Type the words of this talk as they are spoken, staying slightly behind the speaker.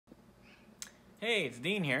Hey, it's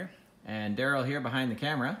Dean here. And Daryl here behind the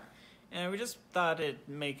camera. And we just thought it'd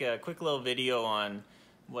make a quick little video on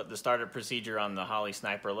what the startup procedure on the Holley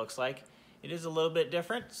Sniper looks like. It is a little bit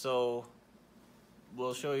different, so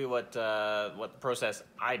we'll show you what the process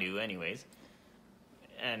I do anyways,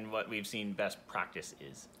 and what we've seen best practice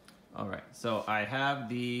is. Alright, so I have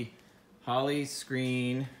the Holley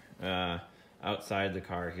Screen outside the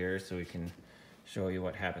car here so we can show you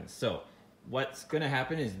what happens. So what's going to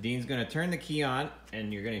happen is Dean's going to turn the key on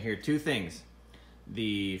and you're going to hear two things.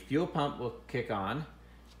 The fuel pump will kick on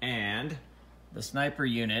and the sniper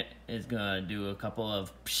unit is going to do a couple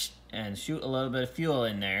of psh and shoot a little bit of fuel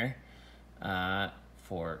in there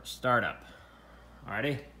for startup.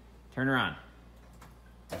 Alrighty, turn her on.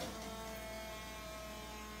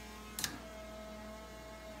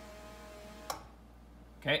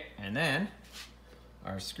 Okay, and then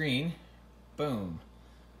our screen, boom,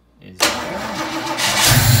 is just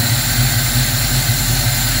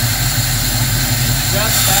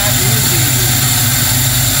that easy.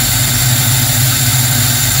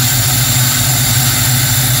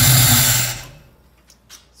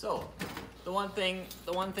 So, the one thing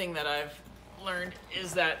that I've learned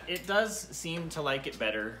is that it does seem to like it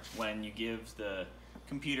better when you give the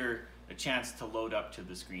computer a chance to load up to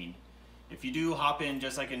the screen. If you do hop in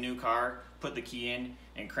just like a new car, put the key in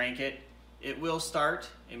and crank it, it will start.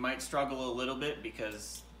 It might struggle a little bit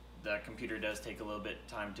because the computer does take a little bit of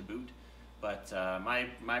time to boot. But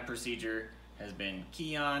my procedure has been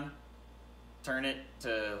key on, turn it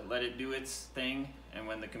to let it do its thing, and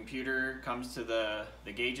when the computer comes to the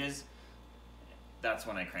gauges, that's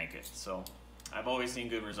when I crank it. So I've always seen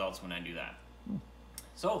good results when I do that.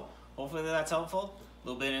 So hopefully that's helpful. A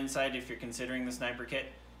little bit of insight if you're considering the sniper kit.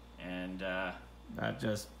 And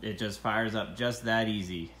it just fires up just that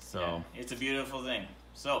easy. So yeah, it's a beautiful thing.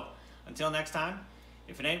 So until next time,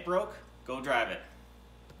 if it ain't broke, go drive it.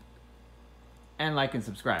 And like and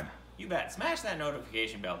subscribe. You bet. Smash that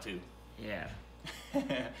notification bell too. Yeah.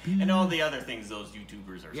 And all the other things those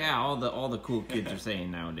YouTubers are saying. Yeah, all the cool kids are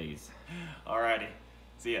saying nowadays. Alrighty.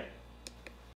 See ya.